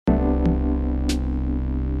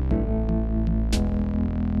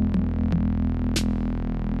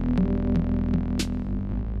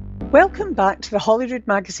Welcome back to the Holyrood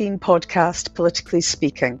Magazine podcast, Politically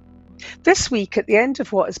Speaking. This week, at the end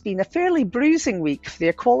of what has been a fairly bruising week for the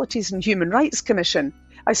Equalities and Human Rights Commission,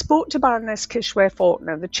 I spoke to Baroness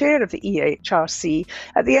Kishwe-Faulkner, the chair of the EHRC,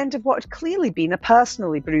 at the end of what had clearly been a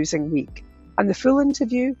personally bruising week. And the full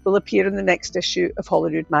interview will appear in the next issue of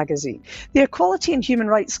Holyrood Magazine. The Equality and Human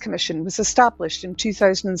Rights Commission was established in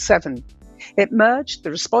 2007. It merged the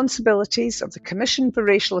responsibilities of the Commission for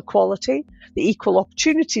Racial Equality, the Equal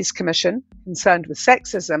Opportunities Commission, concerned with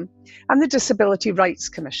sexism, and the Disability Rights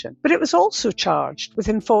Commission. But it was also charged with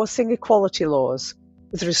enforcing equality laws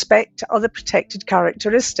with respect to other protected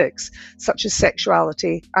characteristics, such as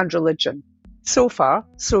sexuality and religion. So far,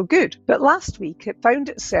 so good. But last week, it found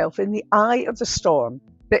itself in the eye of the storm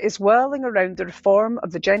that is whirling around the reform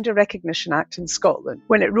of the Gender Recognition Act in Scotland,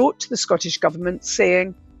 when it wrote to the Scottish Government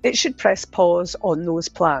saying it should press pause on those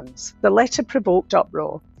plans. The letter provoked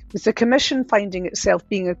uproar, with the Commission finding itself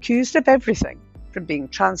being accused of everything, from being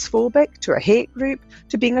transphobic to a hate group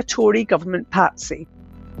to being a Tory government patsy.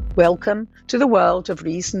 Welcome to the world of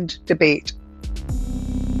reasoned debate.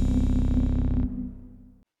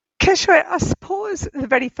 Kishwe, I suppose the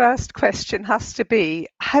very first question has to be,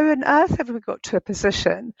 how on earth have we got to a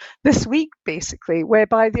position this week, basically,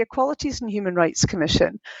 whereby the Equalities and Human Rights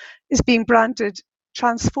Commission is being branded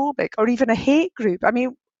transphobic or even a hate group? I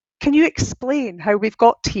mean, can you explain how we've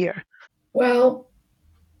got here? Well,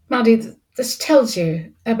 Maddie, this tells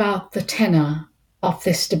you about the tenor of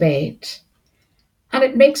this debate. And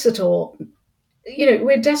it makes it all,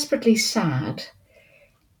 we're desperately sad.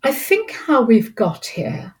 I think how we've got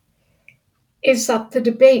here is that the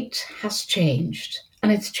debate has changed,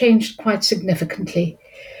 and it's changed quite significantly.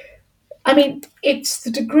 I mean, it's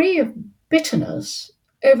the degree of bitterness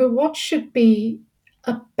over what should be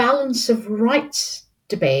a balance of rights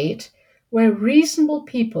debate where reasonable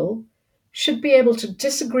people should be able to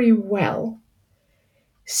disagree well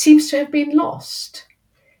seems to have been lost.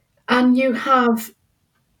 And you have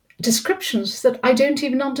descriptions that I don't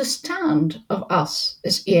even understand of us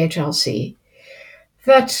as EHRC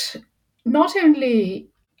that not only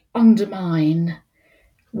undermine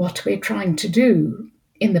what we're trying to do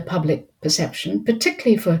in the public perception,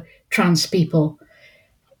 particularly for trans people.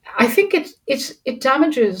 I think it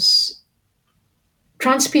damages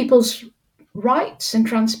trans people's rights and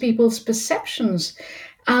trans people's perceptions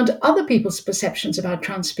and other people's perceptions about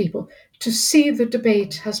trans people to see the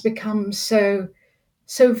debate has become so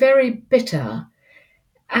very bitter.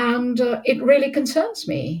 And it really concerns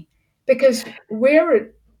me because we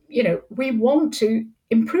want to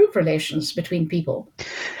improve relations between people,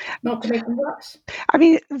 not to make them worse. I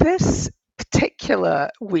mean, this particular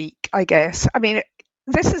week, I guess,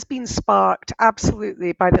 this has been sparked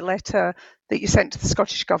absolutely by the letter that you sent to the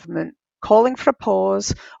Scottish Government calling for a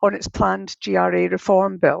pause on its planned GRA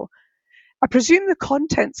reform bill. I presume the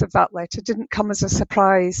contents of that letter didn't come as a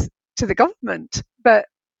surprise to the government, but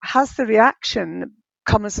has the reaction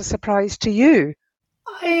come as a surprise to you?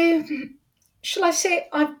 Shall I say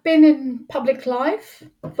I've been in public life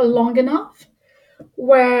for long enough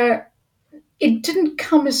where it didn't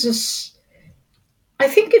come as I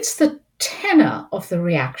think it's the tenor of the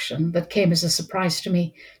reaction that came as a surprise to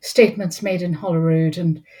me. Statements made in Holyrood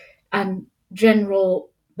and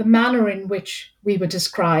the manner in which we were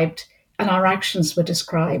described and our actions were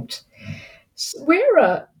described. We're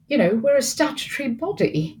a statutory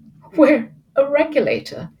body. We're a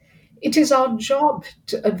regulator. It is our job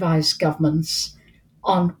to advise governments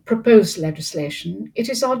on proposed legislation. It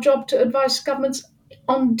is our job to advise governments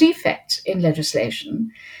on defects in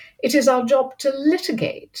legislation. It is our job to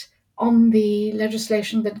litigate on the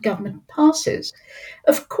legislation that government passes.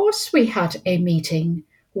 Of course, we had a meeting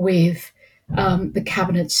with the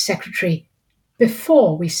Cabinet Secretary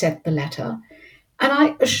before we sent the letter, and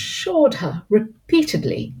I assured her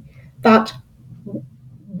repeatedly that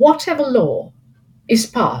whatever law is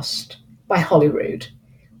passed by Holyrood,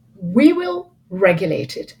 we will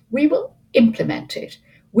regulate it, we will implement it,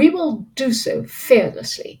 we will do so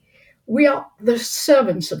fearlessly. We are the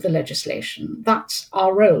servants of the legislation. That's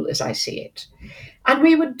our role as I see it. And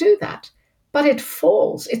we would do that. But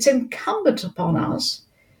it's incumbent upon us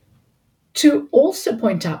to also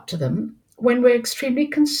point out to them when we're extremely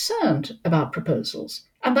concerned about proposals.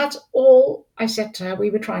 And that's all I said to her we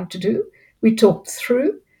were trying to do. We talked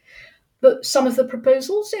through some of the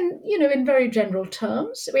proposals in very general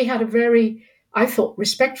terms. We had a very, I thought,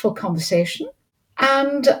 respectful conversation.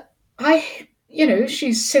 And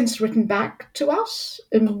she's since written back to us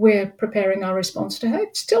and we're preparing our response to her.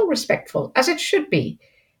 It's still respectful, as it should be.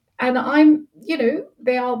 And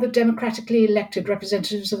they are the democratically elected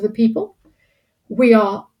representatives of the people. We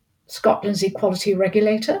are Scotland's equality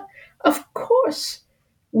regulator. Of course,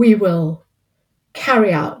 we will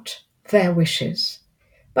carry out their wishes,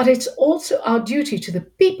 but it's also our duty to the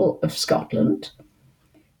people of Scotland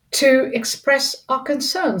to express our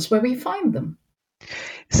concerns where we find them.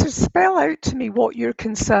 So spell out to me what your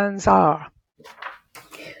concerns are.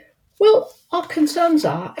 Well, our concerns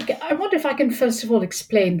are, I wonder if I can first of all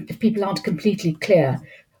explain, if people aren't completely clear,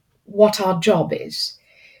 what our job is.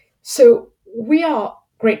 So we are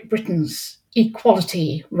Great Britain's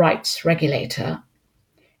equality rights regulator.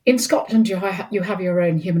 In Scotland, you have your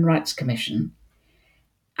own Human Rights Commission.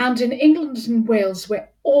 And in England and Wales, we're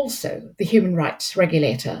also the human rights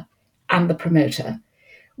regulator and the promoter.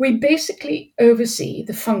 We basically oversee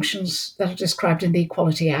the functions that are described in the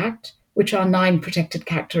Equality Act, which are 9 protected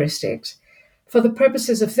characteristics. For the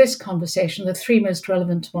purposes of this conversation, the 3 most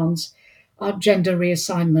relevant ones are gender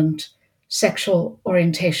reassignment, sexual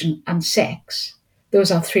orientation, and sex. Those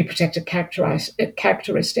are 3 protected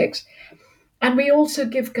characteristics. And we also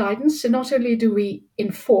give guidance. So not only do we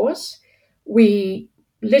enforce, we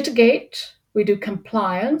litigate, we do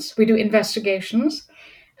compliance, we do investigations,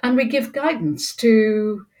 and we give guidance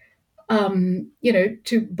to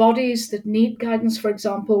to bodies that need guidance. For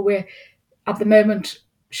example, we're at the moment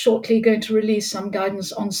shortly going to release some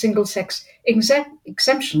guidance on single-sex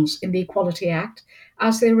exemptions in the Equality Act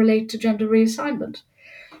as they relate to gender reassignment.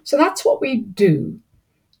 So that's what we do.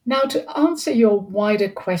 Now, to answer your wider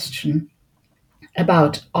question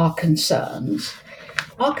about our concerns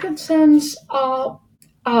are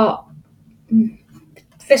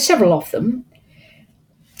there's several of them.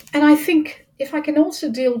 And I think if I can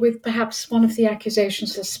also deal with perhaps one of the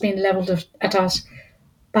accusations that's been leveled at us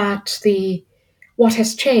about what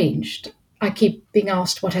has changed. I keep being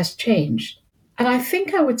asked what has changed. And I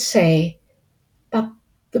think I would say that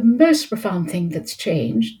the most profound thing that's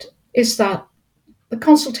changed is that the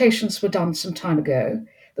consultations were done some time ago.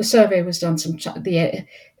 The survey was done the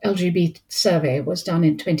LGBT survey was done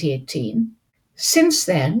in 2018. Since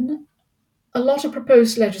then, a lot of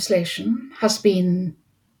proposed legislation has been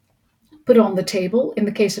put on the table. In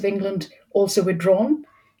the case of England, also withdrawn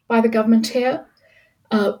by the government here.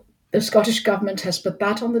 The Scottish government has put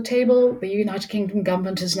that on the table. The United Kingdom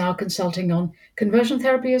government is now consulting on conversion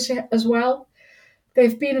therapy as well. There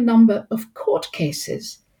have been a number of court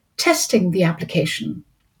cases testing the application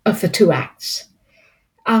of the 2 acts.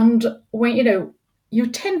 And when you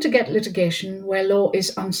tend to get litigation where law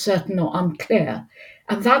is uncertain or unclear,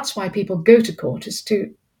 and that's why people go to court, is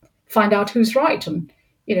to find out who's right. And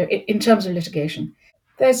in terms of litigation,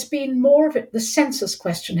 there's been more of it. The census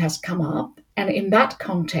question has come up, and in that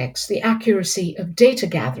context, the accuracy of data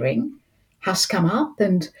gathering has come up,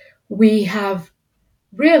 and we have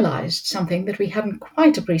realized something that we hadn't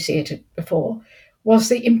quite appreciated before, was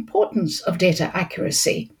the importance of data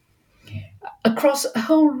accuracy across a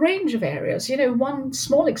whole range of areas. One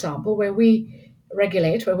small example where we're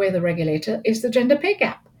the regulator, is the gender pay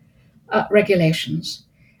gap regulations.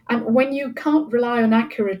 And when you can't rely on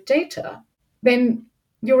accurate data, then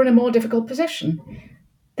you're in a more difficult position.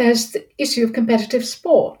 There's the issue of competitive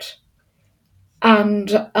sport. And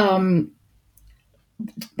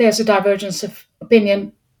there's a divergence of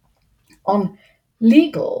opinion on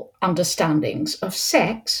legal understandings of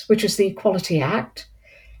sex, which is the Equality Act.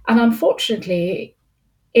 And unfortunately,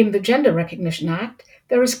 in the Gender Recognition Act,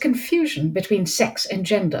 there is confusion between sex and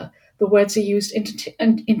gender. The words are used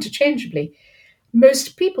interchangeably.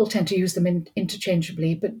 Most people tend to use them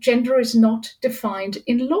interchangeably, but gender is not defined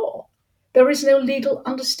in law. There is no legal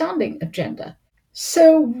understanding of gender.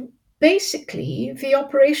 So basically, the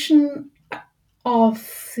operation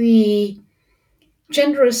of the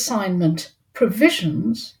gender assignment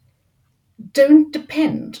provisions don't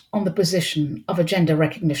depend on the position of a gender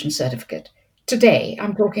recognition certificate. Today,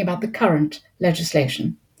 I'm talking about the current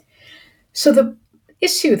legislation. So the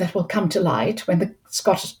issue that will come to light when the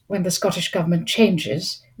Scottish government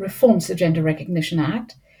reforms the Gender Recognition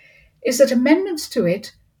Act, is that amendments to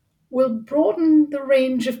it will broaden the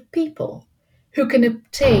range of people who can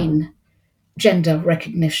obtain gender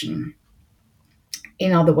recognition.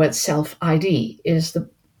 In other words, self-ID is the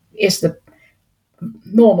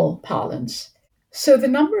normal parlance. So the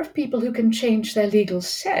number of people who can change their legal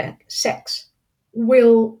sex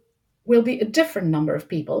will be a different number of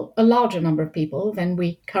people, a larger number of people than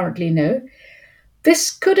we currently know.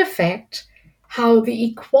 This could affect how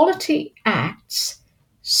the Equality Act's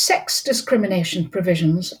sex discrimination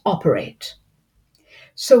provisions operate.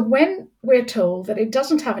 So when we're told that it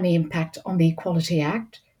doesn't have any impact on the Equality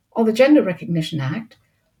Act or the Gender Recognition Act,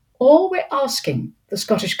 all we're asking the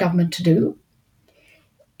Scottish Government to do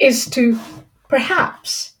is to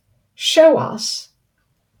perhaps show us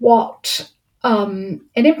what an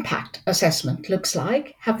impact assessment looks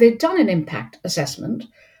like. Have they done an impact assessment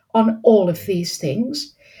on all of these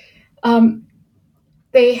things? Um,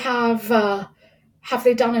 they have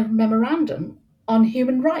they done a memorandum on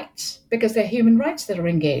human rights? Because they're human rights that are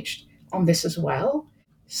engaged on this as well.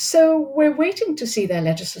 So we're waiting to see their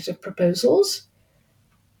legislative proposals.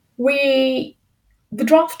 We The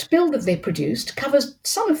draft bill that they produced covers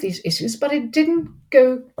some of these issues, but it didn't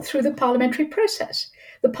go through the parliamentary process.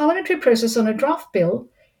 The parliamentary process on a draft bill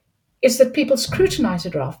is that people scrutinize a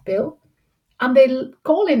draft bill and they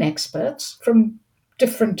call in experts from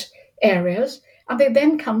different areas and they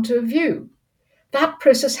then come to a view. That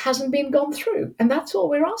process hasn't been gone through, and that's all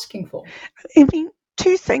we're asking for. I mean,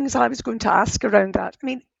 two things I was going to ask around that. I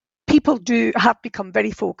mean, people have become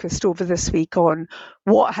very focused over this week on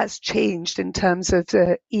what has changed in terms of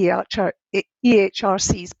the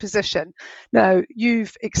EHRC's position. Now,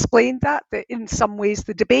 you've explained that in some ways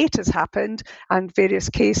the debate has happened and various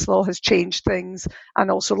case law has changed things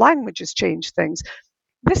and also language has changed things.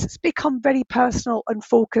 This has become very personal and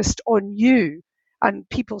focused on you and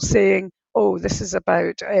people saying, oh, this is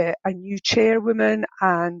about a new chairwoman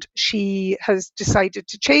and she has decided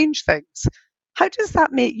to change things. How does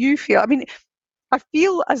that make you feel? I mean, I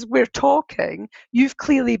feel as we're talking, you've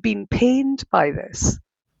clearly been pained by this.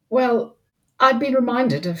 Well, I've been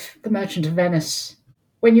reminded of The Merchant of Venice.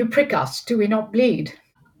 When you prick us, do we not bleed?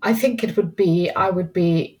 I think I would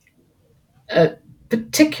be a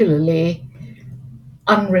particularly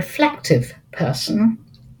unreflective person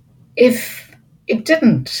if it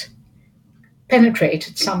didn't penetrate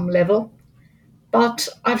at some level. But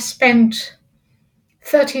I've spent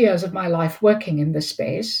 30 years of my life working in this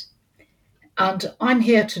space, and I'm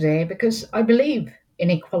here today because I believe in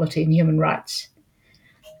equality and human rights.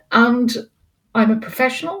 And I'm a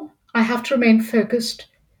professional. I have to remain focused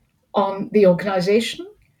on the organization.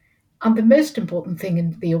 And the most important thing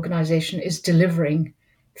in the organization is delivering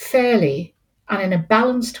fairly and in a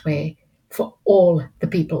balanced way for all the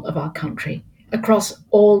people of our country across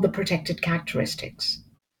all the protected characteristics.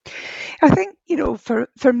 I think,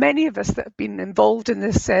 for many of us that have been involved in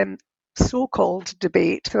this so-called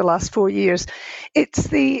debate for the last 4 years, it's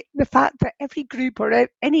the fact that every group or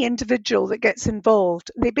any individual that gets involved,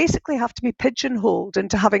 they basically have to be pigeonholed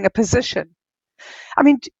into having a position. I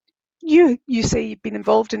mean, you say you've been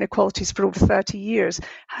involved in equalities for over 30 years.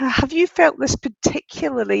 Have you felt this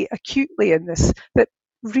particularly acutely in this, that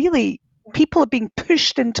really people are being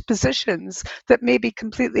pushed into positions that may be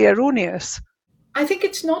completely erroneous? I think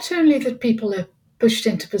it's not only that people are pushed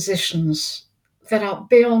into positions that are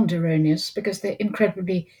beyond erroneous because they're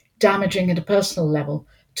incredibly damaging at a personal level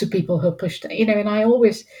to people who are pushed, and I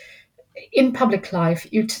always, in public life,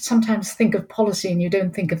 you sometimes think of policy and you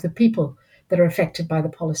don't think of the people that are affected by the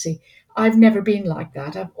policy. I've never been like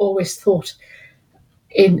that. I've always thought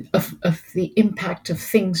of the impact of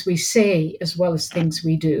things we say as well as things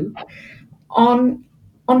we do on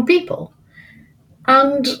people.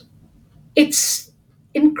 And it's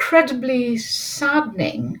incredibly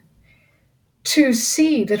saddening to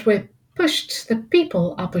see that the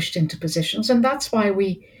people are pushed into positions, and that's why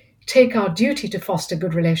we take our duty to foster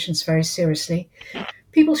good relations very seriously.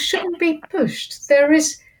 People shouldn't be pushed. There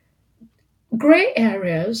is grey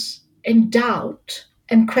areas in doubt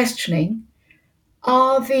and questioning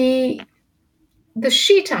are the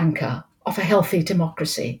sheet anchor of a healthy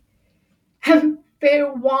democracy. And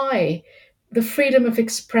they're why the freedom of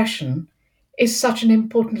expression is such an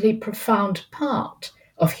importantly profound part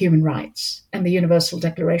of human rights and the Universal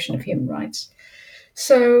Declaration of Human Rights.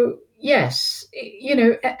 So, yes,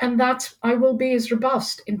 and that I will be as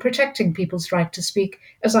robust in protecting people's right to speak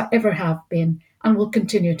as I ever have been and will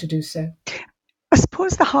continue to do so. I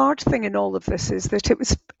suppose the hard thing in all of this is that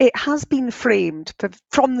it has been framed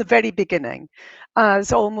from the very beginning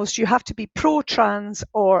as almost you have to be pro-trans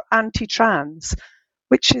or anti-trans,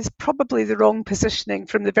 which is probably the wrong positioning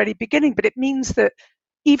from the very beginning. But it means that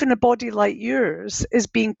even a body like yours is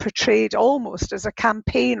being portrayed almost as a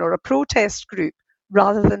campaign or a protest group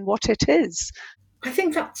rather than what it is. I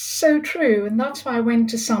think that's so true. And that's why I went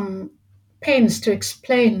to some pains to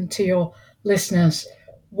explain to your listeners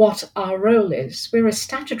what our role is. We're a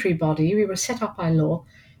statutory body, we were set up by law,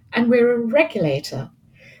 and we're a regulator.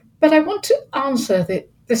 But I want to answer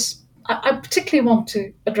this. I particularly want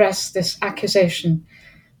to address this accusation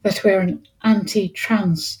that we're an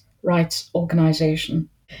anti-trans rights organization.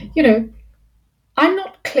 I'm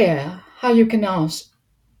not clear how you can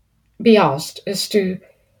be asked as to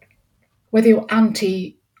whether you're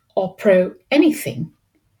anti or pro anything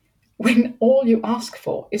when all you ask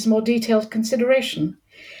for is more detailed consideration.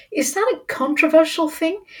 Is that a controversial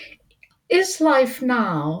thing? is life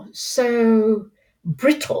now so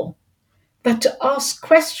brittle that to ask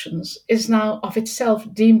questions is now of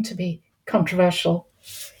itself deemed to be controversial?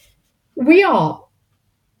 We are.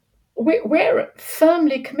 We're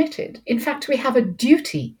firmly committed. In fact, we have a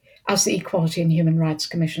duty as the Equality and Human Rights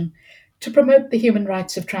Commission to promote the human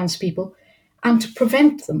rights of trans people and to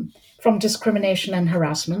prevent them from discrimination and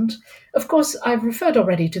harassment. Of course, I've referred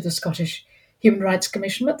already to the Scottish Human Rights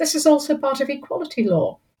Commission, but this is also part of equality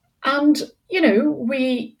law. And,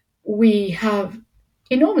 we have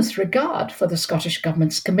enormous regard for the Scottish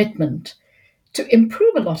Government's commitment to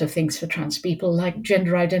improve a lot of things for trans people, like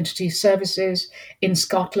gender identity services in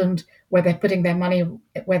Scotland, where they're putting their money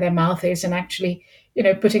where their mouth is and actually,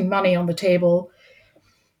 putting money on the table.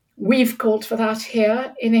 We've called for that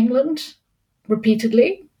here in England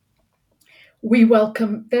repeatedly. We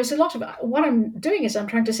welcome, there's a lot of, what I'm doing is I'm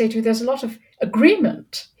trying to say to you, there's a lot of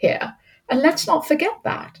agreement here. And let's not forget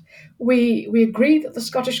that. We agree that the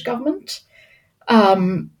Scottish Government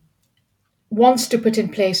wants to put in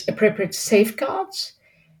place appropriate safeguards.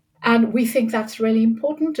 And we think that's really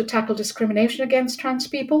important to tackle discrimination against trans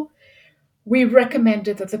people. We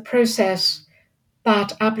recommended that the process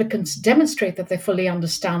that applicants demonstrate that they fully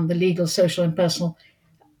understand the legal, social, and personal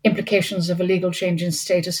implications of a legal change in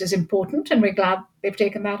status is important, and we're glad they've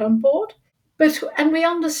taken that on board. And we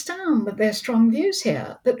understand that there are strong views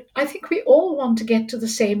here, that I think we all want to get to the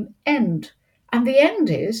same end. And the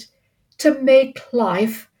end is to make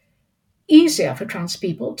life easier for trans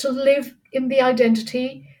people to live in the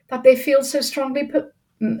identity that they feel so strongly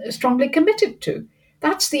committed to.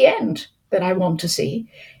 That's the end that I want to see.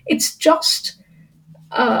 It's just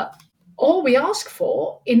all we ask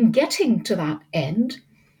for in getting to that end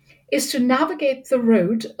is to navigate the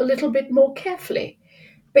road a little bit more carefully,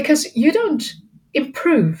 because you don't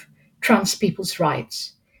improve trans people's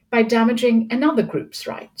rights by damaging another group's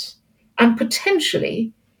rights. And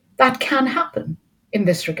potentially that can happen in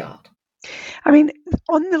this regard. I mean,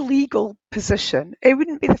 on the legal position, it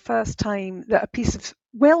wouldn't be the first time that a piece of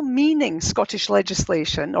well-meaning Scottish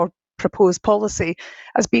legislation or proposed policy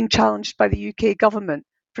has been challenged by the UK government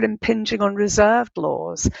for impinging on reserved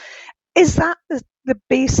laws. Is that the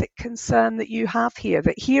basic concern that you have here,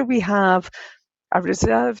 that here we have a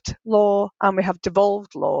reserved law and we have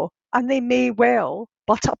devolved law, and they may well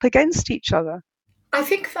butt up against each other? I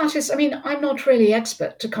think that is, I'm not really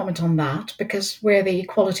expert to comment on that because we're the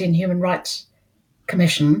Equality and Human Rights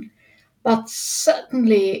Commission, but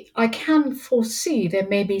certainly I can foresee there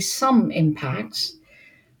may be some impacts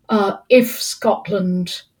if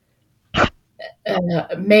Scotland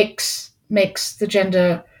makes the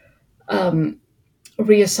gender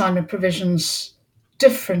reassignment provisions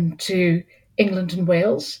different to England and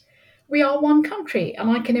Wales. We are one country, and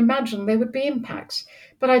I can imagine there would be impacts.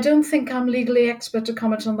 But I don't think I'm legally expert to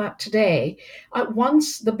comment on that today.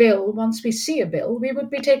 Once we see a bill, we would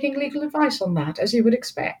be taking legal advice on that, as you would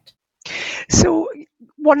expect. So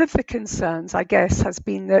one of the concerns, I guess, has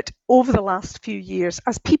been that over the last few years,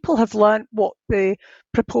 as people have learnt what the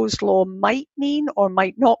proposed law might mean or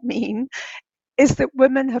might not mean, is that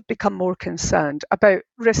women have become more concerned about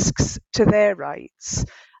risks to their rights.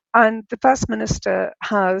 And the First Minister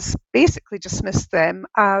has basically dismissed them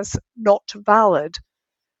as not valid.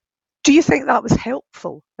 Do you think that was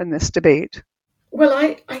helpful in this debate? Well,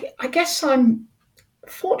 I guess I'm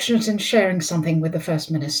fortunate in sharing something with the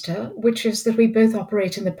First Minister, which is that we both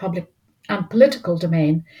operate in the public and political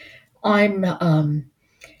domain. I'm a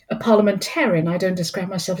parliamentarian. I don't describe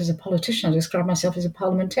myself as a politician. I describe myself as a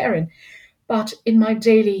parliamentarian. But in my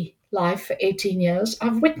daily life for 18 years,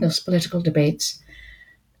 I've witnessed political debates.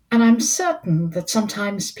 And I'm certain that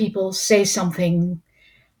sometimes people say something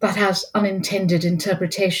that has unintended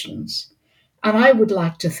interpretations. And I would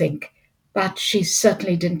like to think that she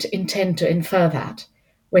certainly didn't intend to infer that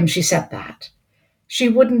when she said that. She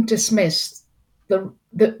wouldn't dismiss the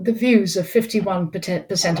views of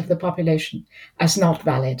 51% of the population as not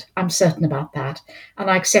valid. I'm certain about that. And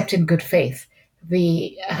I accept in good faith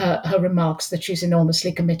her remarks that she's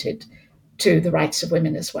enormously committed to the rights of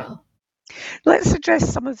women as well. Let's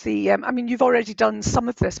address some of the, you've already done some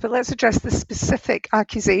of this, but let's address the specific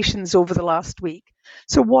accusations over the last week.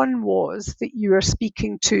 So one was that you are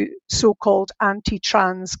speaking to so-called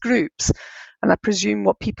anti-trans groups. And I presume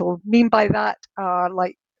what people mean by that are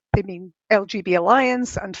they mean LGB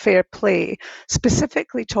Alliance and Fair Play,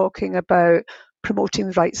 specifically talking about promoting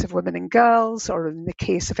the rights of women and girls, or in the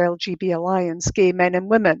case of LGB Alliance, gay men and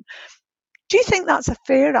women. Do you think that's a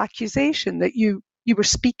fair accusation, that you were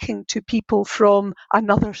speaking to people from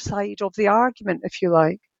another side of the argument, if you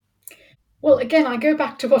like? Well, again, I go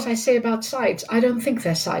back to what I say about sides. I don't think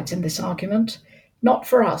there are sides in this argument. Not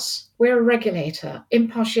for us. We're a regulator.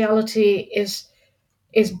 Impartiality is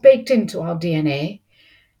baked into our DNA,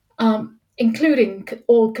 including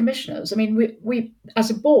all commissioners. I mean, we as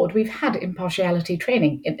a board, we've had impartiality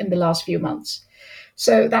training in the last few months.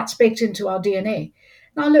 So that's baked into our DNA.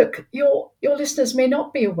 Now, look, your listeners may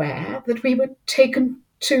not be aware that we were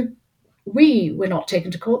not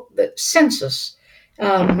taken to court. The census,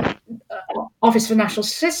 um, Office for National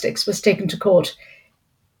Statistics, was taken to court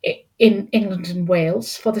in England and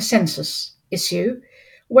Wales for the census issue,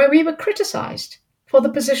 where we were criticised for the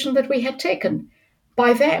position that we had taken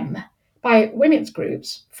by them, by women's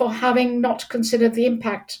groups, for having not considered the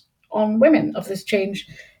impact on women of this change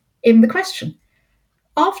in the question.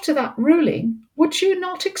 After that ruling, would you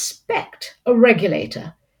not expect a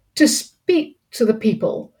regulator to speak to the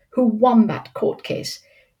people who won that court case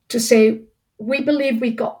to say, we believe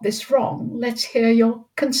we got this wrong, let's hear your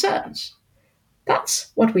concerns?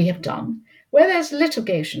 That's what we have done. Where there's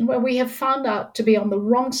litigation, where we have found out to be on the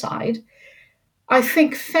wrong side, I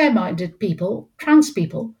think fair minded people, trans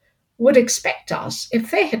people, would expect us,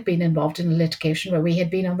 if they had been involved in a litigation where we had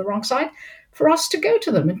been on the wrong side, for us to go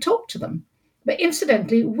to them and talk to them. But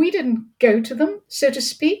incidentally, we didn't go to them, so to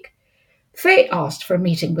speak. They asked for a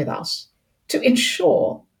meeting with us to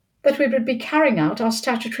ensure that we would be carrying out our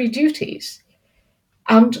statutory duties.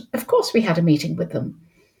 And of course, we had a meeting with them.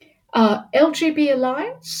 LGB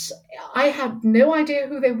Alliance, I had no idea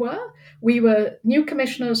who they were. We were new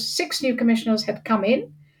commissioners, 6 new commissioners had come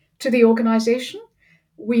in to the organisation.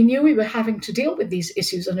 We knew we were having to deal with these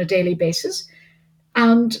issues on a daily basis.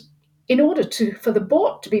 And in order for the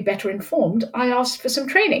board to be better informed, I asked for some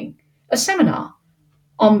training, a seminar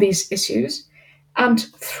on these issues. And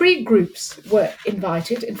 3 groups were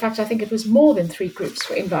invited. In fact, I think it was more than 3 groups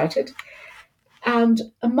were invited. And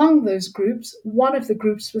among those groups, one of the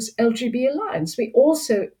groups was LGB Alliance. We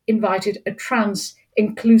also invited a trans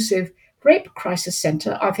inclusive rape crisis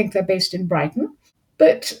centre. I think they're based in Brighton.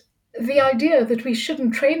 But the idea that we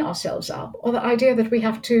shouldn't train ourselves up, or the idea that we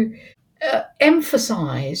have to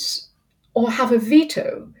emphasize or have a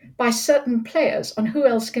veto by certain players on who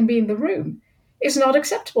else can be in the room, is not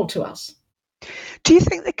acceptable to us. Do you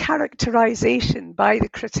think the characterisation by the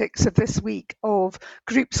critics of this week of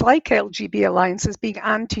groups like LGB Alliance as being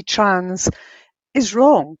anti-trans is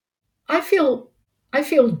wrong? I feel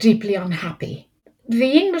deeply unhappy.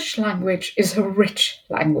 The English language is a rich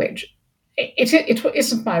language. It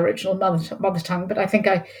isn't my original mother tongue, but I think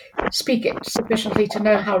I speak it sufficiently to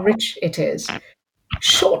know how rich it is.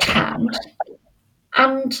 Shorthand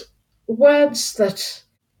and words that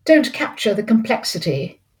don't capture the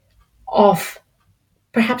complexity of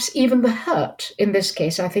perhaps even the hurt. In this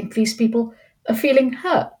case, I think these people are feeling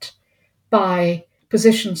hurt by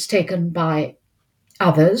positions taken by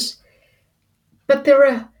others. But there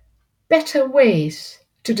are better ways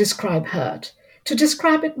to describe hurt, to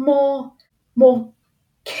describe it more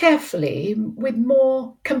carefully, with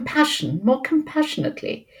more compassion, more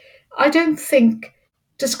compassionately. I don't think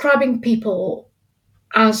describing people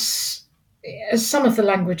as some of the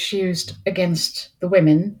language used against the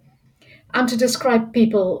women, and to describe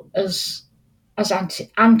people as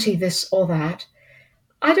anti this or that,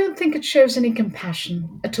 I don't think it shows any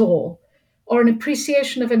compassion at all, or an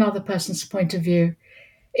appreciation of another person's point of view.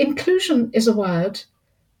 Inclusion is a word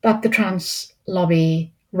that the trans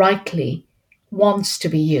lobby rightly wants to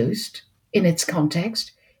be used in its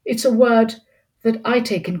context. It's a word that I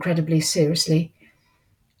take incredibly seriously.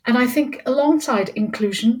 And I think alongside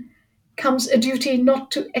inclusion comes a duty not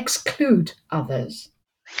to exclude others.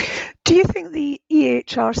 Do you think the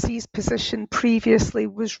EHRC's position previously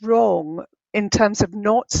was wrong in terms of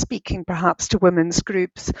not speaking perhaps to women's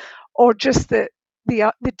groups, or just that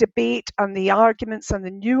the debate and the arguments and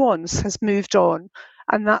the nuance has moved on,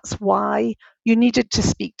 and that's why you needed to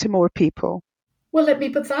speak to more people? Well, let me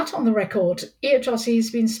put that on the record. EHRC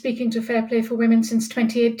has been speaking to Fair Play for Women since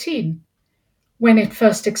 2018, when it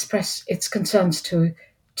first expressed its concerns to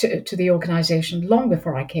the organisation, long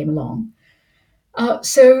before I came along.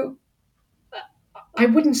 So I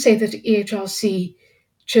wouldn't say that EHRC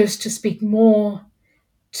chose to speak more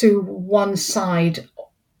to one side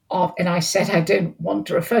of, and I said I don't want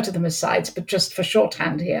to refer to them as sides, but just for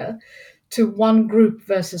shorthand here, to one group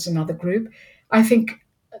versus another group. I think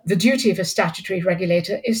the duty of a statutory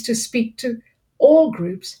regulator is to speak to all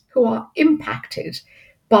groups who are impacted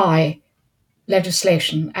by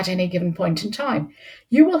legislation at any given point in time.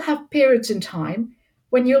 You will have periods in time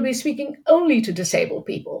when you'll be speaking only to disabled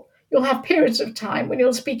people. You'll have periods of time when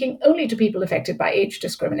you're speaking only to people affected by age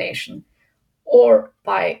discrimination, or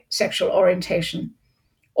by sexual orientation,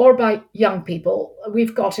 or by young people.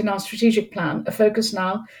 We've got in our strategic plan a focus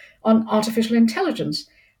now on artificial intelligence.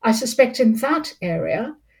 I suspect in that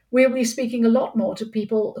area, we'll be speaking a lot more to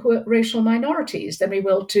people who are racial minorities than we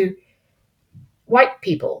will to white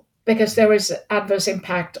people, because there is adverse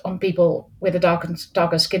impact on people with a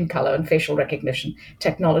darker skin color and facial recognition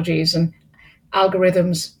technologies, and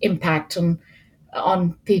algorithms impact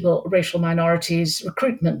on people, racial minorities,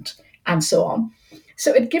 recruitment, and so on.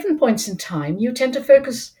 So at given points in time, you tend to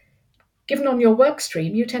focus, given on your work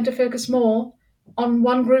stream, you tend to focus more on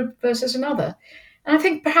one group versus another. And I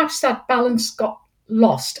think perhaps that balance got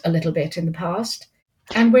lost a little bit in the past,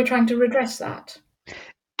 and we're trying to redress that.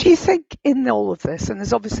 Do you think in all of this, and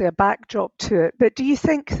there's obviously a backdrop to it, but do you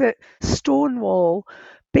think that Stonewall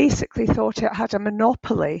basically thought it had a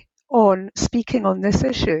monopoly on speaking on this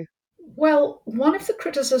issue? Well, one of the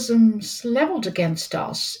criticisms leveled against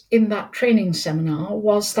us in that training seminar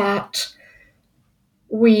was that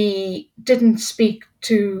we didn't speak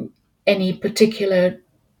to any particular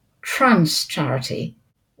trans charity.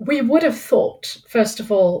 We would have thought, first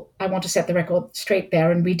of all, I want to set the record straight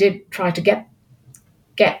there, and we did try to get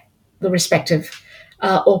the respective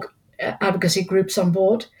advocacy groups on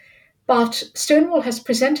board. But Stonewall has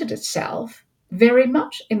presented itself very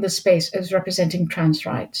much in the space as representing trans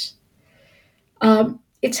rights.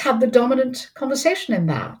 It's had the dominant conversation in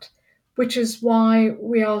that, which is why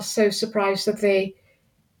we are so surprised that they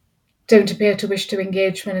don't appear to wish to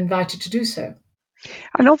engage when invited to do so.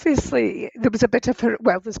 And obviously, there was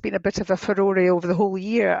there's been a bit of a furore over the whole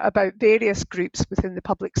year about various groups within the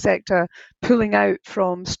public sector pulling out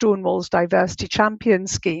from Stonewall's Diversity Champion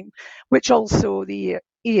scheme, which also the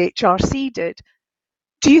EHRC did.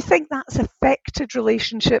 Do you think that's affected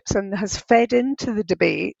relationships and has fed into the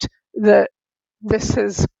debate that this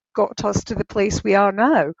has got us to the place we are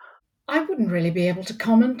now? I wouldn't really be able to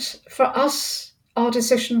comment. For us, our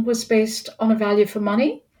decision was based on a value for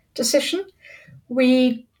money decision.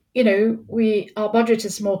 Our budget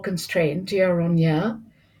is more constrained year on year,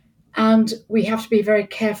 and we have to be very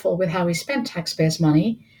careful with how we spend taxpayers'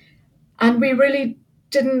 money. And we really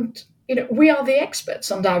didn't, we are the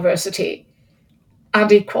experts on diversity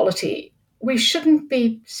and equality. We shouldn't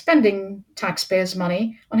be spending taxpayers'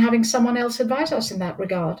 money on having someone else advise us in that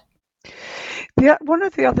regard. One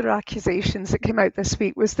of the other accusations that came out this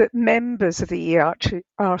week was that members of the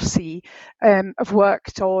EHRC have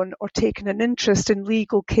worked on or taken an interest in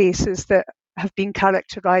legal cases that have been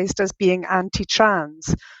characterised as being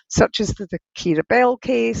anti-trans, such as the Keira Bell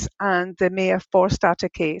case and the Maya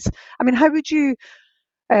Forstater case. I mean, how would you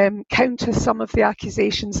counter some of the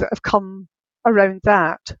accusations that have come around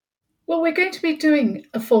that? Well, we're going to be doing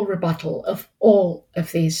a full rebuttal of all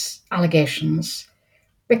of these allegations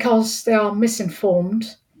because they are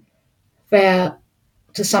misinformed. They're,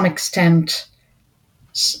 to some extent,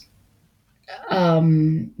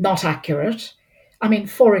 not accurate. I mean,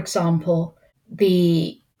 for example,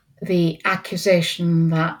 the accusation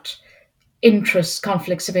that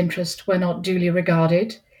conflicts of interest were not duly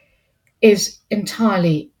regarded is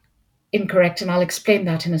entirely incorrect, and I'll explain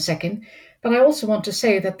that in a second. But I also want to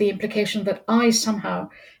say that the implication that I somehow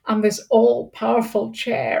am this all-powerful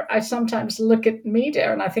chair, I sometimes look at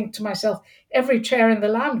media and I think to myself, every chair in the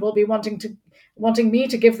land will be wanting me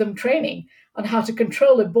to give them training on how to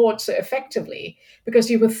control a board so effectively, because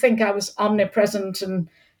you would think I was omnipresent and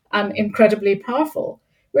incredibly powerful.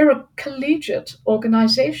 We're a collegiate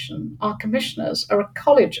organization. Our commissioners are a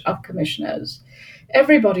college of commissioners.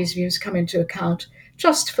 Everybody's views come into account.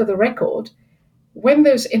 Just for the record, when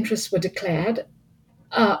those interests were declared,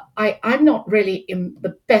 I'm not really in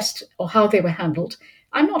the best, or how they were handled,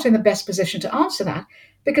 I'm not in the best position to answer that,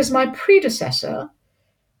 because my predecessor,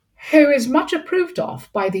 who is much approved of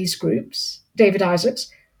by these groups, David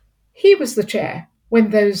Isaacs, he was the chair when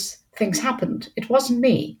those things happened. It wasn't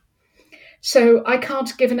me. So I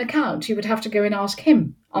can't give an account. You would have to go and ask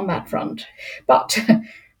him on that front. But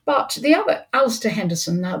the other, Alistair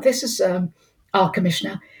Henderson, now this is our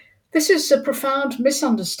commissioner, this is a profound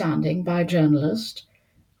misunderstanding by a journalist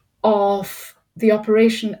of the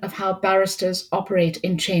operation of how barristers operate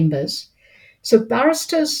in chambers. So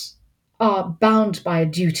barristers are bound by a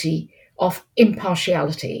duty of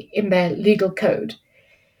impartiality in their legal code.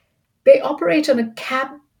 They operate on a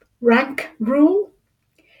cab rank rule.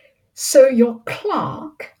 So your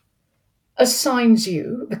clerk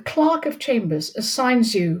the clerk of chambers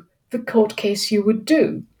assigns you the court case you would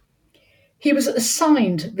do. He was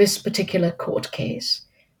assigned this particular court case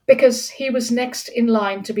because he was next in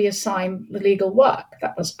line to be assigned the legal work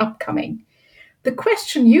that was upcoming. The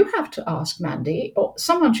question you have to ask, Mandy, or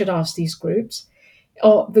someone should ask these groups,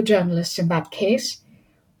 or the journalist in that case,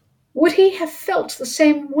 would he have felt the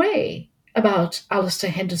same way about Alistair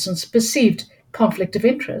Henderson's perceived conflict of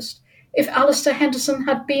interest if Alistair Henderson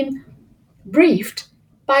had been briefed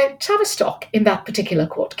by Tavistock in that particular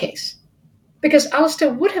court case, because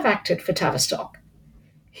Alistair would have acted for Tavistock.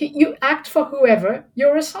 You act for whoever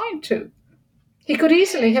you're assigned to. He could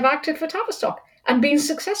easily have acted for Tavistock and been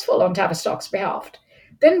successful on Tavistock's behalf.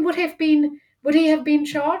 Then would he have been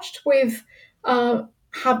charged with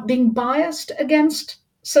being biased against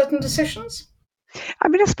certain decisions? I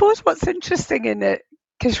mean, I suppose what's interesting in it,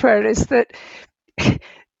 Kishwar, is that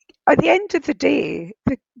at the end of the day,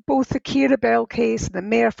 both the Keira Bell case and the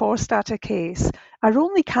Mayor Forstater case are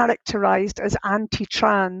only characterised as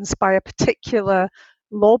anti-trans by a particular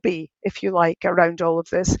lobby, if you like, around all of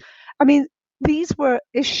this. I mean, these were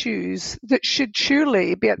issues that should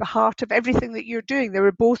surely be at the heart of everything that you're doing. They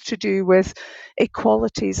were both to do with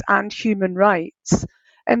equalities and human rights.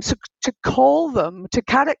 And so to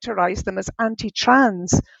characterise them as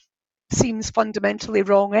anti-trans seems fundamentally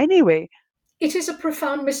wrong anyway. It is a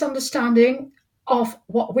profound misunderstanding of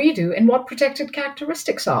what we do and what protected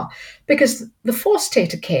characteristics are. Because the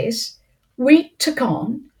Forstater case, we took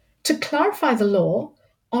on to clarify the law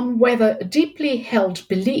on whether a deeply held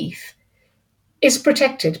belief is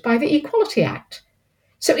protected by the Equality Act.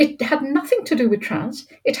 So it had nothing to do with trans,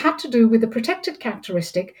 it had to do with the protected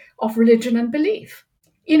characteristic of religion and belief.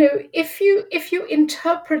 You know, if you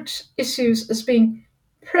interpret issues as being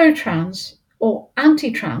pro-trans or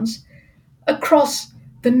anti-trans across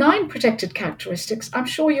the 9 protected characteristics, I'm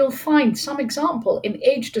sure you'll find some example in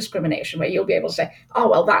age discrimination where you'll be able to say, oh,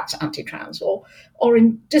 well, that's anti-trans, or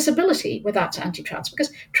in disability where that's anti-trans,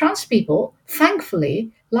 because trans people,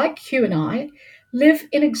 thankfully, like you and I, live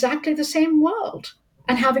in exactly the same world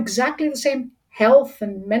and have exactly the same health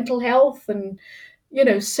and mental health and,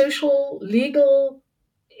 social, legal,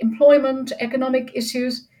 employment, economic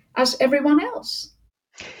issues as everyone else.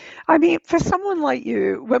 I mean, for someone like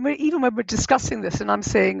you, when we're discussing this and I'm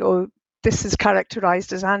saying, oh, this is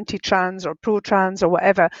characterized as anti-trans or pro-trans or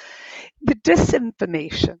whatever, the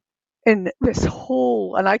disinformation in this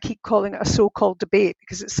whole, and I keep calling it a so-called debate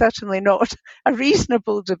because it's certainly not a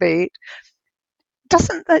reasonable debate,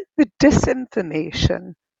 doesn't the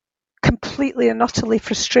disinformation completely and utterly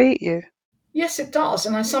frustrate you? Yes, it does.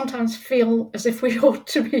 And I sometimes feel as if we ought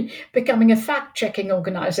to be becoming a fact-checking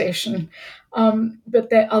organization. But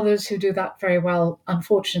there are others who do that very well,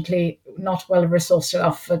 unfortunately, not well resourced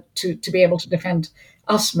enough to be able to defend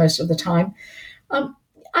us most of the time.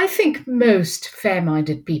 I think most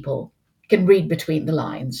fair-minded people can read between the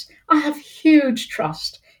lines. I have huge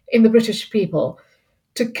trust in the British people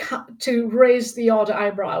to raise the odd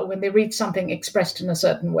eyebrow when they read something expressed in a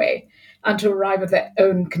certain way and to arrive at their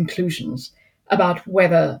own conclusions about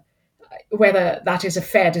whether that is a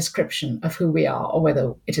fair description of who we are or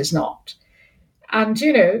whether it is not. And,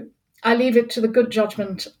 I leave it to the good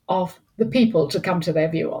judgment of the people to come to their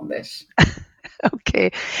view on this.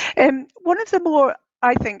 Okay. One of the more,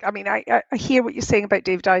 I think, I hear what you're saying about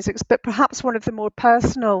David Isaacs, but perhaps one of the more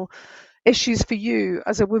personal issues for you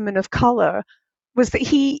as a woman of colour was that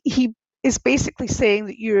he is basically saying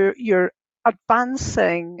that you're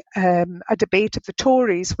advancing a debate of the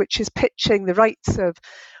Tories, which is pitching the rights of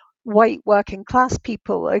white working class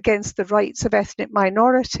people against the rights of ethnic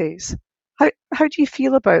minorities. How do you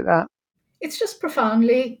feel about that? It's just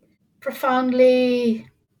profoundly,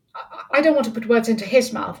 I don't want to put words into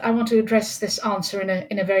his mouth. I want to address this answer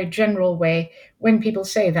in a very general way when people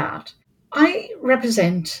say that. I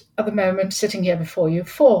represent, at the moment, sitting here before you,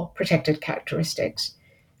 4 protected characteristics.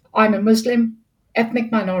 I'm a Muslim,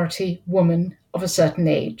 ethnic minority woman of a certain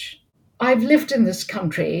age. I've lived in this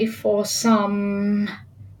country for some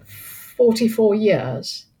 44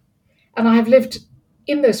 years, and I've lived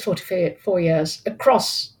in those 44 years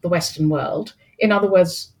across the Western world. In other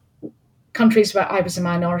words, countries where I was a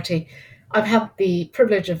minority. I've had the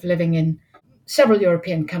privilege of living in several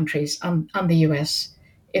European countries and the US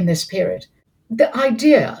in this period. The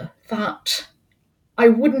idea that I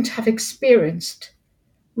wouldn't have experienced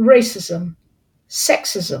racism,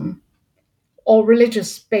 sexism, or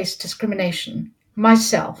religious-based discrimination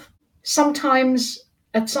myself, sometimes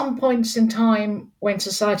at some points in time when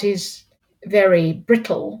society's very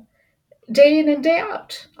brittle, day in and day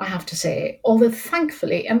out, I have to say, although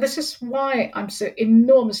thankfully, and this is why I'm so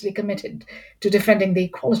enormously committed to defending the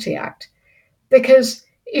Equality Act, because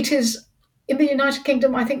it is, in the United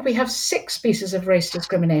Kingdom, I think we have 6 pieces of race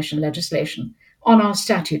discrimination legislation on our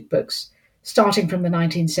statute books, starting from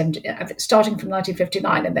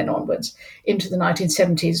 1959 and then onwards into the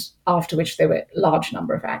 1970s, after which there were a large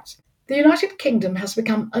number of acts. The United Kingdom has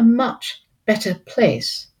become a much better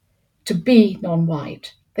place to be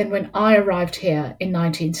non-white than when I arrived here in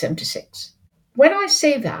 1976. When I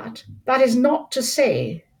say that, that is not to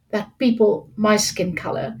say that people my skin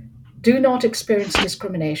color do not experience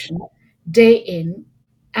discrimination day in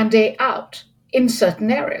and day out in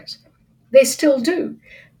certain areas. They still do,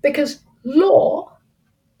 because law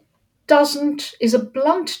doesn't is a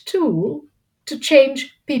blunt tool to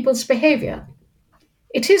change people's behavior.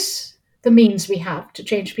 It is the means we have to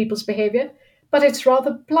change people's behavior, but it's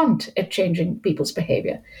rather blunt at changing people's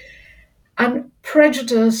behavior. And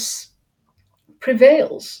prejudice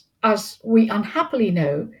prevails, as we unhappily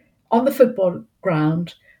know, on the football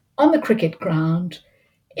ground, on the cricket ground,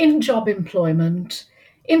 in job employment,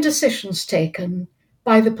 in decisions taken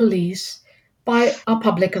by the police, by our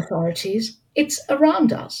public authorities. It's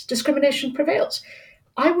around us. Discrimination prevails.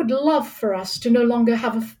 I would love for us to no longer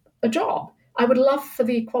have a job. I would love for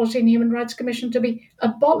the Equality and Human Rights Commission to be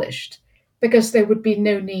abolished, because there would be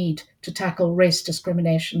no need to tackle race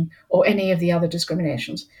discrimination or any of the other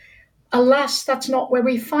discriminations. Alas, that's not where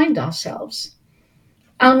we find ourselves.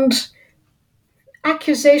 And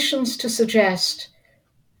accusations to suggest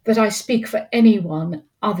that I speak for anyone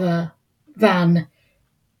other than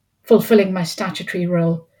fulfilling my statutory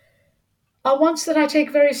role are ones that I take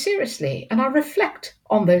very seriously, and I reflect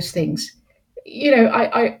on those things.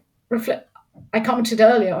 I reflect. I commented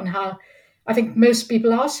earlier on how I think most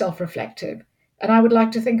people are self-reflective, and I would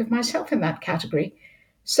like to think of myself in that category.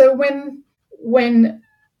 So when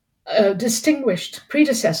a distinguished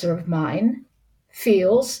predecessor of mine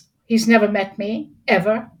feels he's never met me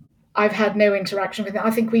ever, I've had no interaction with him.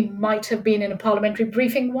 I think we might have been in a parliamentary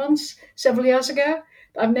briefing once several years ago.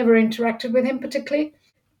 I've never interacted with him particularly.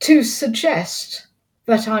 To suggest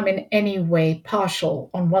that I'm in any way partial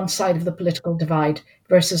on one side of the political divide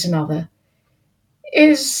versus another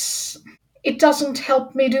is, it doesn't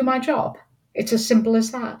help me do my job. It's as simple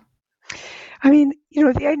as that. I mean,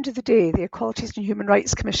 at the end of the day, the Equalities and Human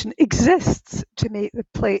Rights Commission exists to make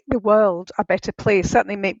the world a better place,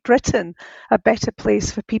 certainly make Britain a better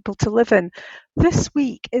place for people to live in. This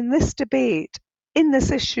week, in this debate, in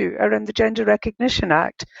this issue around the Gender Recognition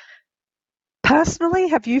Act, personally,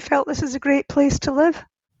 have you felt this is a great place to live?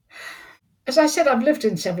 As I said, I've lived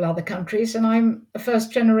in several other countries, and I'm a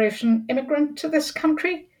first generation immigrant to this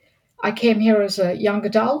country. I came here as a young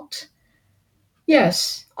adult.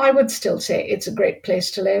 Yes, I would still say it's a great place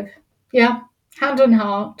to live. Yeah, hand on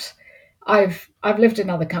heart. I've lived in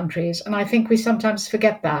other countries, and I think we sometimes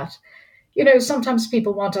forget that. Sometimes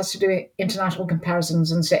people want us to do international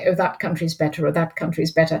comparisons and say, oh, that country's better or that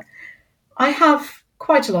country's better. I have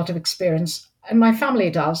quite a lot of experience, and my family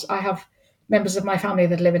does. I have members of my family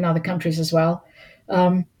that live in other countries as well.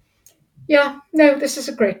 This is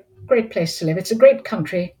a great place to live. It's a great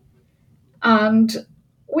country, and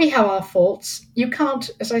we have our faults. You can't,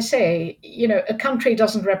 as I say, a country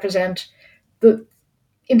doesn't represent the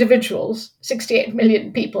individuals, 68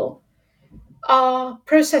 million people. Our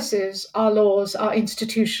processes, our laws, our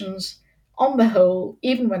institutions, on the whole,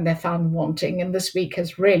 even when they're found wanting, and this week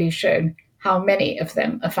has really shown how many of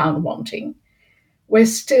them are found wanting, we're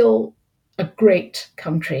still a great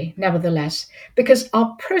country, nevertheless, because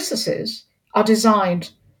our processes are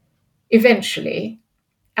designed eventually,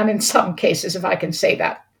 and in some cases, if I can say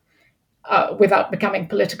that without becoming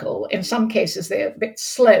political, in some cases they're a bit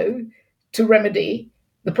slow to remedy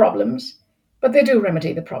the problems, but they do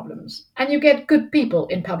remedy the problems. And you get good people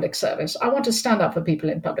in public service. I want to stand up for people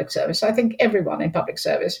in public service. I think everyone in public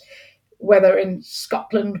service, whether in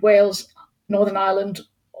Scotland, Wales, Northern Ireland,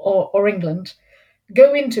 or England,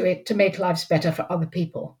 go into it to make lives better for other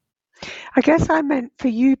people. I guess I meant for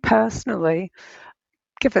you personally,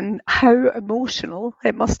 given how emotional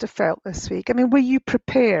it must have felt this week. I mean, were you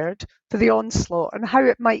prepared for the onslaught and how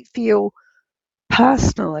it might feel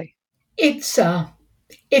personally? It's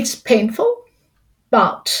painful,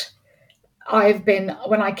 but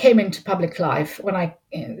when I came into public life,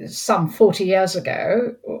 some 40 years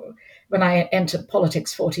ago, when I entered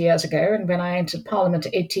politics 40 years ago, and when I entered Parliament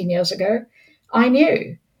 18 years ago, I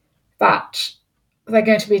knew that there are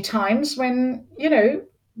going to be times when,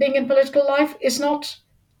 being in political life is not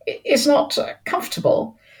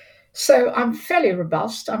comfortable. So I'm fairly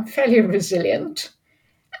robust, I'm fairly resilient,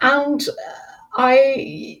 and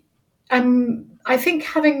I think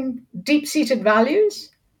having deep-seated values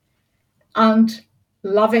and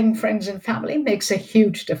loving friends and family makes a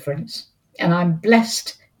huge difference. And I'm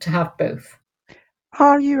blessed to have both.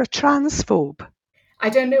 Are you a transphobe? I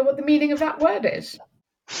don't know what the meaning of that word is.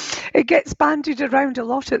 It gets bandied around a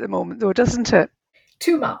lot at the moment, though, doesn't it?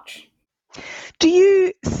 Too much. Do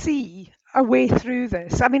you see a way through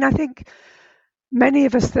this? I mean, I think many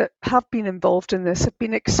of us that have been involved in this have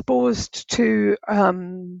been exposed to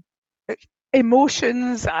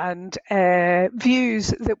emotions and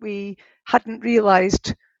views that we hadn't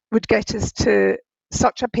realised would get us to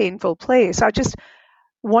such a painful place. I just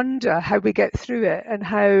wonder how we get through it and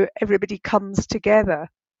how everybody comes together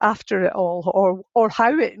after it all, or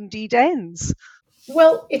how it indeed ends.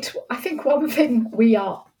 Well, I think one thing we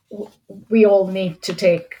all need to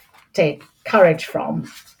take courage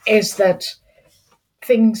from is that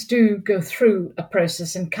things do go through a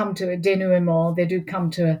process and come to a denouement. They do come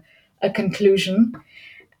to a conclusion.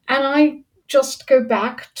 And I just go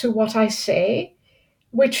back to what I say,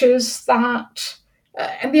 which is that,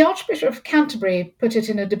 and the Archbishop of Canterbury put it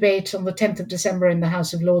in a debate on the 10th of December in the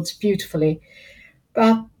House of Lords beautifully,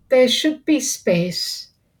 that there should be space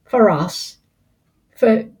for us,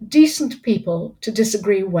 for decent people to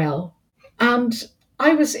disagree well. And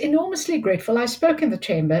I was enormously grateful. I spoke in the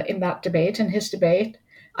chamber in that debate, in his debate.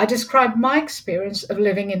 I described my experience of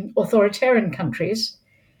living in authoritarian countries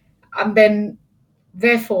and then,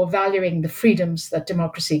 therefore, valuing the freedoms that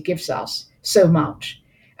democracy gives us so much.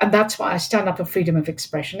 And that's why I stand up for freedom of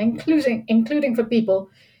expression, including for people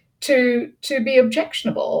to be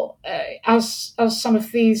objectionable, as some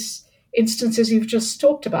of these instances you've just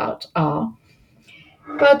talked about are.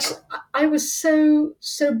 But I was so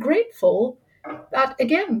grateful that,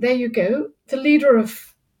 again, there you go, the leader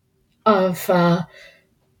of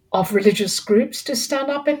religious groups to stand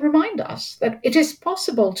up and remind us that it is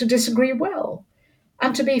possible to disagree well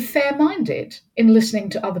and to be fair-minded in listening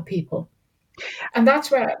to other people. And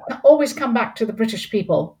that's where I always come back to the British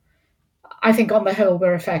people. I think on the whole,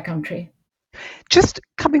 we're a fair country. Just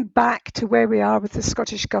coming back to where we are with the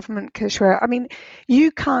Scottish Government, Kishore, I mean,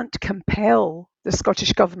 you can't compel the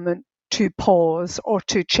Scottish Government to pause or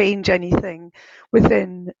to change anything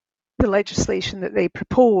within the legislation that they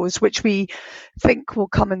propose, which we think will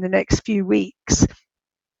come in the next few weeks.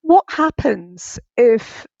 What happens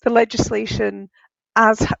if the legislation,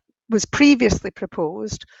 as was previously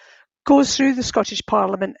proposed, goes through the Scottish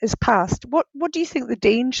Parliament, is passed? What do you think the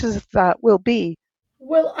dangers of that will be?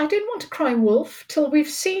 Well, I didn't want to cry wolf till we've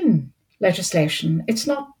seen legislation. It's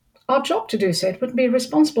not our job to do so. It wouldn't be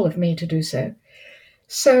responsible of me to do so.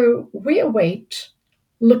 So we await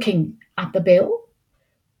looking at the bill.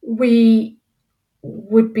 We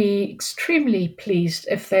would be extremely pleased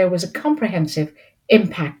if there was a comprehensive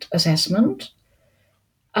impact assessment,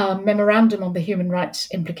 a memorandum on the human rights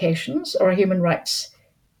implications, or a human rights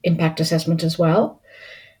impact assessment as well,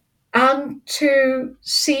 and to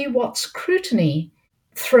see what scrutiny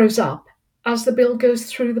throws up as the bill goes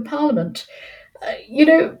through the Parliament.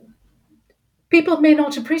 People may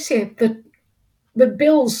not appreciate that the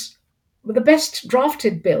bills, the best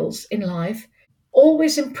drafted bills in life,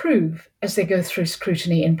 always improve as they go through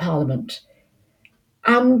scrutiny in Parliament.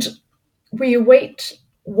 And we await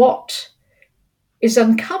what is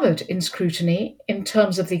uncovered in scrutiny in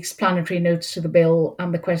terms of the explanatory notes to the bill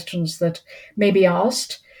and the questions that may be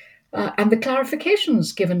asked, and the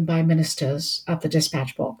clarifications given by ministers at the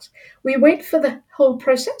dispatch box. We wait for the whole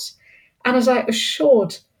process. And as I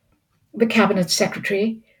assured the Cabinet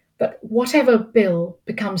Secretary, that whatever bill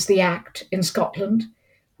becomes the Act in Scotland,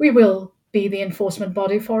 we will be the enforcement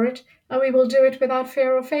body for it, and we will do it without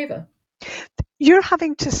fear or favour. You're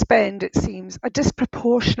having to spend, it seems, a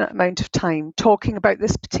disproportionate amount of time talking about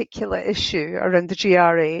this particular issue around the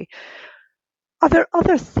GRA. Are there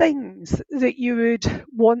other things that you would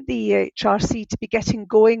want the EHRC to be getting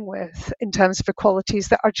going with in terms of equalities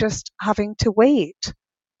that are just having to wait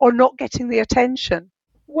or not getting the attention?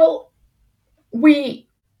 Well, we're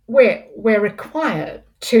required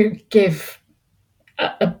to give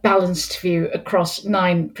a balanced view across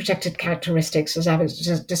 9 protected characteristics, as I was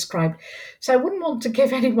just described. So I wouldn't want to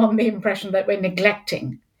give anyone the impression that we're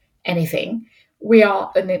neglecting anything. We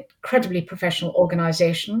are an incredibly professional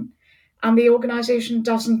organisation, and the organisation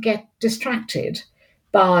doesn't get distracted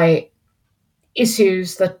by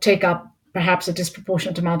issues that take up perhaps a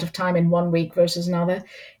disproportionate amount of time in one week versus another.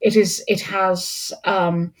 It has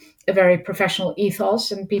a very professional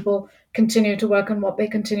ethos, and people continue to work on what they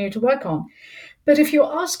continue to work on. But if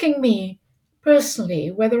you're asking me personally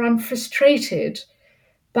whether I'm frustrated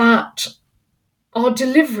that our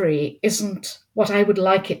delivery isn't what I would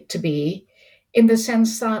like it to be, in the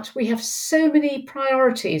sense that we have so many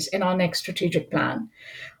priorities in our next strategic plan.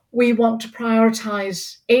 We want to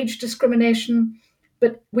prioritize age discrimination,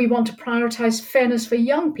 but we want to prioritize fairness for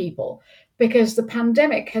young people, because the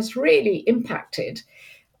pandemic has really impacted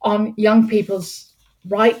on young people's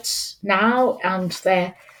rights now and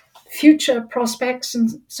their future prospects. And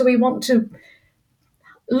so we want to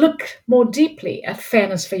look more deeply at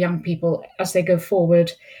fairness for young people as they go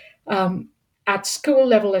forward, at school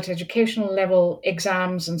level, at educational level,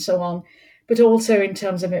 exams, and so on. but also in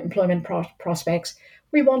terms of employment prospects.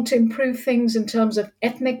 We want to improve things in terms of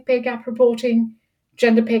ethnic pay gap reporting,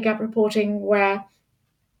 gender pay gap reporting, where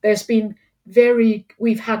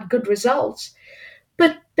we've had good results.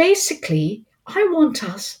 But basically, I want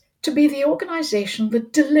us to be the organization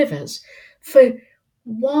that delivers for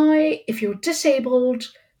why, if you're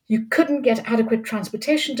disabled, you couldn't get adequate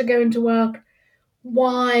transportation to go into work,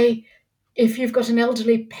 why, if you've got an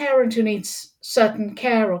elderly parent who needs certain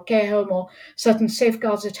care or care home or certain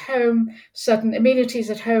safeguards at home, certain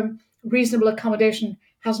amenities at home, reasonable accommodation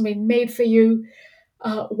hasn't been made for you,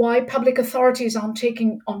 why public authorities aren't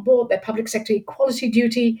taking on board their public sector equality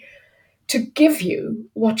duty to give you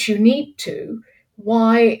what you need to,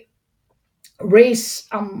 why race,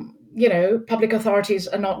 public authorities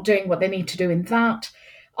are not doing what they need to do in that,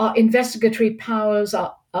 our investigatory powers,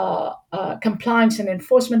 our compliance and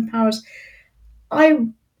enforcement powers.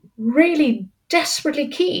 I'm really desperately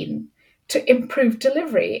keen to improve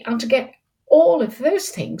delivery and to get all of those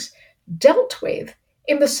things dealt with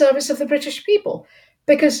in the service of the British people,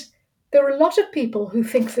 because there are a lot of people who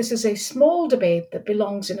think this is a small debate that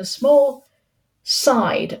belongs in a small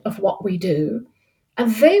side of what we do,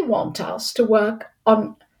 and they want us to work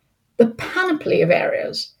on the panoply of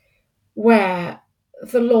areas where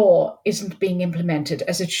the law isn't being implemented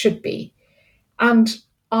as it should be. And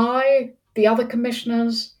the other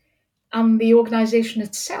commissioners, and the organisation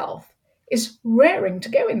itself is raring to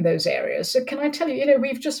go in those areas. So can I tell you,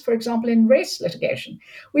 we've just, for example, in race litigation,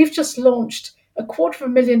 we've just launched a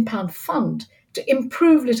 £250,000 fund to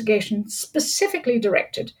improve litigation specifically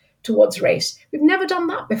directed towards race. We've never done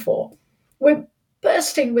that before. We're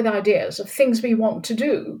bursting with ideas of things we want to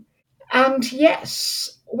do. And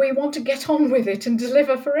yes, we want to get on with it and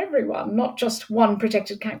deliver for everyone, not just one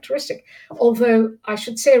protected characteristic. Although I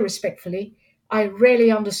should say respectfully, I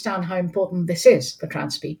really understand how important this is for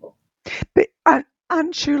trans people. But,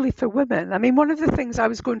 and surely for women. I mean, one of the things I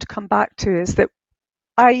was going to come back to is that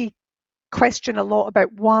I question a lot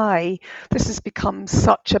about why this has become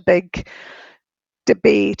such a big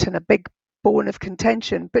debate and a big bone of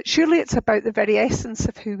contention. But surely it's about the very essence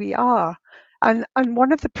of who we are. And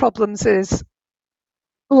one of the problems is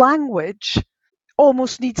language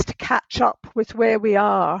almost needs to catch up with where we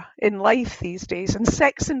are in life these days. And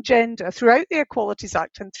sex and gender throughout the Equalities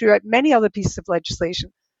Act and throughout many other pieces of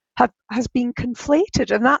legislation has been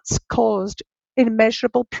conflated, and that's caused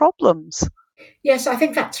immeasurable problems. Yes, I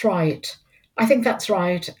think that's right.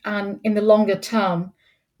 And in the longer term,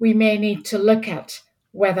 we may need to look at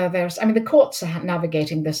whether the courts are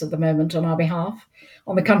navigating this at the moment on our behalf,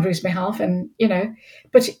 on the country's behalf, and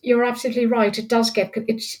but you're absolutely right.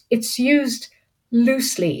 It's used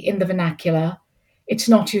loosely in the vernacular. It's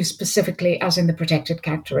not used specifically as in the protected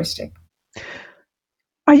characteristic.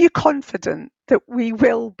 Are you confident that we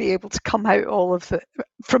will be able to come out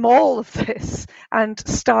from all of this and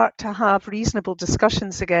start to have reasonable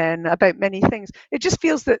discussions again about many things? It just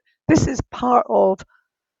feels that this is part of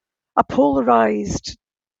a polarised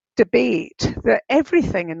debate, that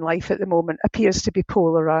everything in life at the moment appears to be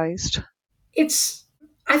polarised.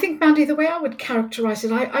 I think, Mandy, the way I would characterise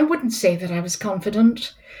it, I wouldn't say that I was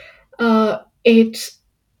confident. I wish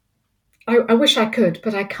I could,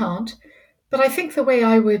 but I can't. But I think the way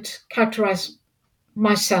I would characterise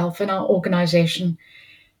myself and our organisation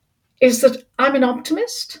is that I'm an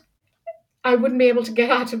optimist. I wouldn't be able to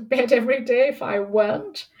get out of bed every day if I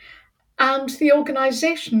weren't. And the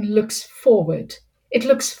organisation looks forward. It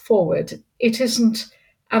looks forward. It isn't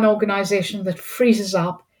an organisation that freezes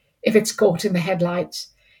up if it's caught in the headlights.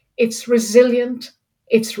 It's resilient,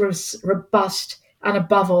 it's robust, and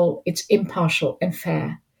above all, it's impartial and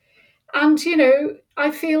fair. And, I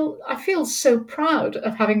feel so proud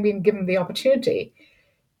of having been given the opportunity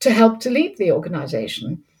to help to lead the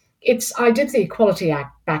organisation. I did the Equality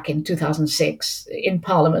Act back in 2006 in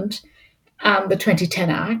Parliament and the 2010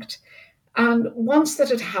 Act. And once that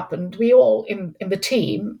had happened, we all in the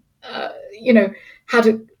team, had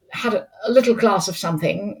a little glass of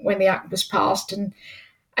something when the act was passed and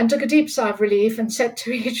took a deep sigh of relief and said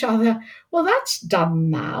to each other, well, that's done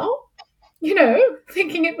now,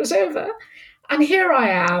 thinking it was over. And here I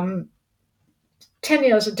am, 10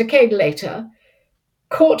 years, a decade later,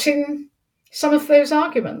 caught in some of those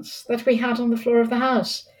arguments that we had on the floor of the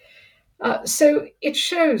House. So it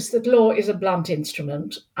shows that law is a blunt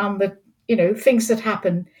instrument and that, things that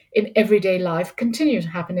happen in everyday life continue to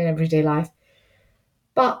happen in everyday life.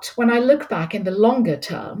 But when I look back in the longer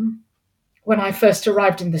term, when I first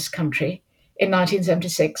arrived in this country in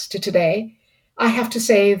 1976 to today, I have to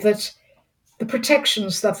say that the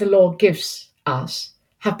protections that the law gives us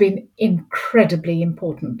have been incredibly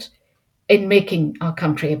important in making our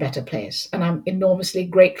country a better place. And I'm enormously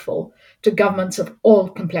grateful to governments of all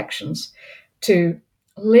complexions, to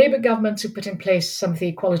Labour governments who put in place some of the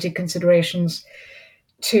equality considerations,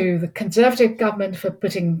 to the Conservative government for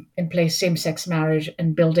putting in place same-sex marriage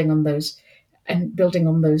and building on those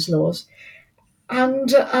laws.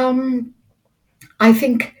 And I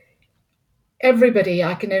think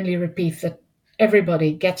I can only repeat that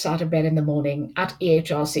everybody gets out of bed in the morning at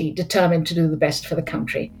EHRC determined to do the best for the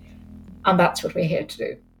country. And that's what we're here to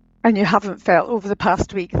do. And you haven't felt over the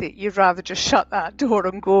past week that you'd rather just shut that door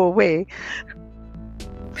and go away?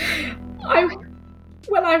 I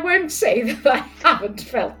won't say that I haven't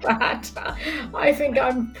felt that. I think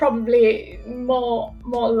I'm probably more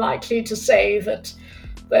likely to say that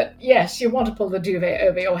yes, you want to pull the duvet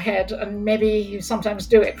over your head, and maybe you sometimes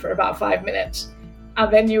do it for about 5 minutes,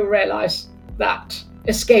 and then you realize that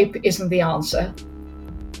escape isn't the answer.